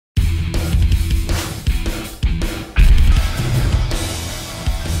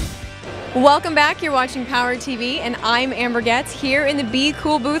Welcome back. You're watching Power TV, and I'm Amber Getz here in the Be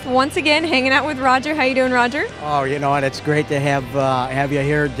Cool booth once again, hanging out with Roger. How you doing, Roger? Oh, you know what? It's great to have you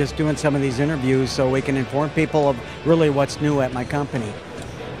here, just doing some of these interviews, so we can inform people of really what's new at my company.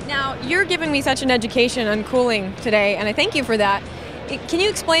 Now, you're giving me such an education on cooling today, and I thank you for that. Can you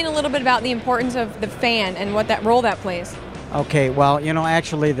explain a little bit about the importance of the fan and what that role that plays? Okay, well, you know,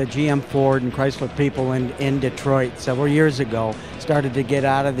 actually the GM, Ford, and Chrysler people in Detroit several years ago started to get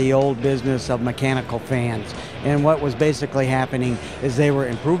out of the old business of mechanical fans. And what was basically happening is they were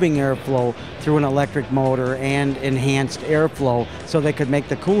improving airflow through an electric motor and enhanced airflow so they could make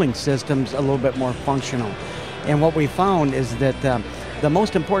the cooling systems a little bit more functional. And what we found is that the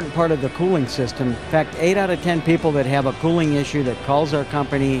most important part of the cooling system, in fact, 8 out of 10 people that have a cooling issue that calls our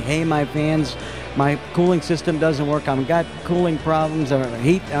company, hey, my cooling system doesn't work, I've got cooling problems, I'm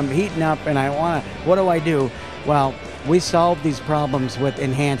heating up, and what do I do? Well, we solve these problems with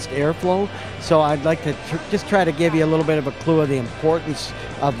enhanced airflow, so I'd like to just try to give you a little bit of a clue of the importance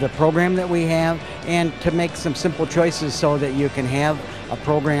of the program that we have, and to make some simple choices so that you can have a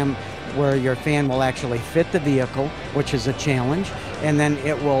program where your fan will actually fit the vehicle, which is a challenge, and then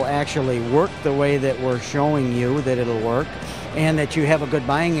it will actually work the way that we're showing you that it'll work, and that you have a good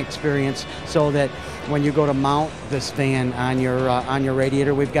buying experience so that when you go to mount this fan on your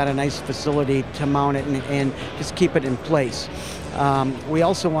radiator, we've got a nice facility to mount it and just keep it in place. We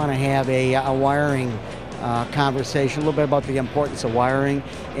also want to have a wiring conversation, a little bit about the importance of wiring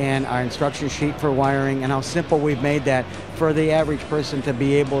and our instruction sheet for wiring and how simple we've made that for the average person to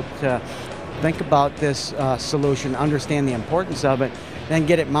be able to think about this solution, understand the importance of it, then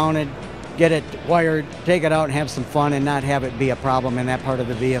get it mounted, get it wired, take it out and have some fun and not have it be a problem in that part of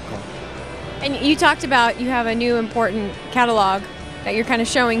the vehicle. And you talked about you have a new important catalog that you're kind of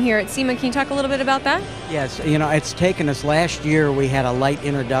showing here at SEMA. Can you talk a little bit about that? Yes, you know, it's taken us, last year we had a light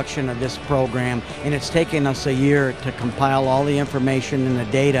introduction of this program, and it's taken us a year to compile all the information and the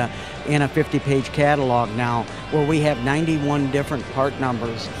data in a 50-page catalog now, where we have 91 different part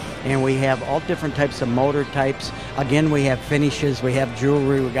numbers, and we have all different types of motor types. Again, we have finishes, we have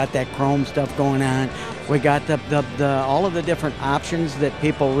jewelry, we got that chrome stuff going on. We got all of the different options that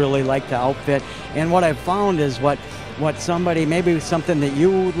people really like to outfit. And what I've found is what somebody, maybe something that you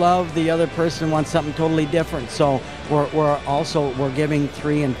would love, the other person wants something totally different. So we're giving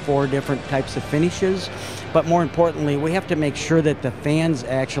 3 and 4 different types of finishes. But more importantly, we have to make sure that the fans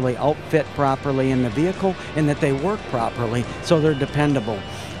actually outfit properly in the vehicle and that they work properly so they're dependable.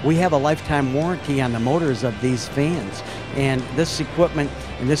 We have a lifetime warranty on the motors of these fans, and this equipment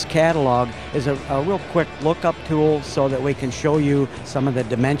and this catalog is a real quick look-up tool so that we can show you some of the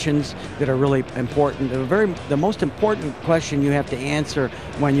dimensions that are really important. The most important question you have to answer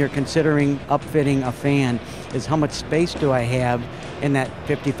when you're considering upfitting a fan is how much space do I have in that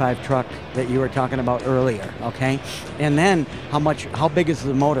 55 truck that you were talking about earlier, okay? And then how big is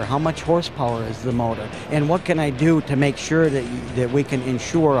the motor? How much horsepower is the motor? And what can I do to make sure that we can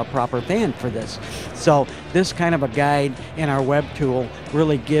ensure a proper fan for this? So this kind of a guide in our web tool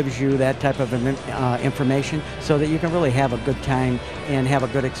really gives you that type of information so that you can really have a good time and have a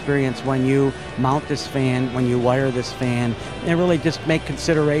good experience when you mount this fan, when you wire this fan, and really just make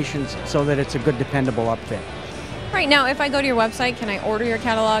considerations so that it's a good, dependable upfit. Right now, if I go to your website, can I order your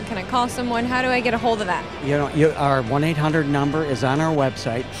catalog? Can I call someone? How do I get a hold of that? You know, our 1-800 number is on our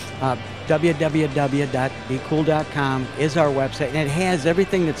website. www.becool.com is our website, and it has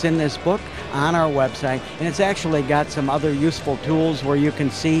everything that's in this book on our website, and it's actually got some other useful tools where you can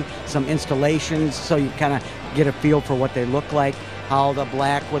see some installations so you kind of get a feel for what they look like, how the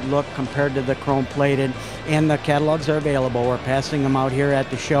black would look compared to the chrome plated, and the catalogs are available. We're passing them out here at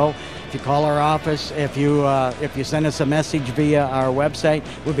the show. If you call our office, if you send us a message via our website,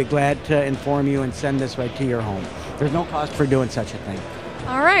 we'll be glad to inform you and send this right to your home. There's no cost for doing such a thing.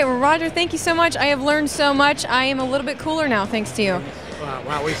 All right, well, Roger, thank you so much. I have learned so much. I am a little bit cooler now, thanks to you.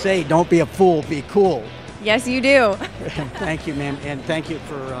 Well, we say, don't be a fool, be cool. Yes, you do. Thank you, ma'am, and thank you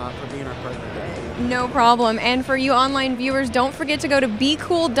for being our partner. No problem. And for you online viewers, don't forget to go to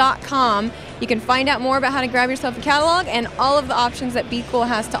BeCool.com. You can find out more about how to grab yourself a catalog and all of the options that BeCool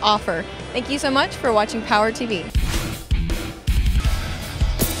has to offer. Thank you so much for watching Power TV.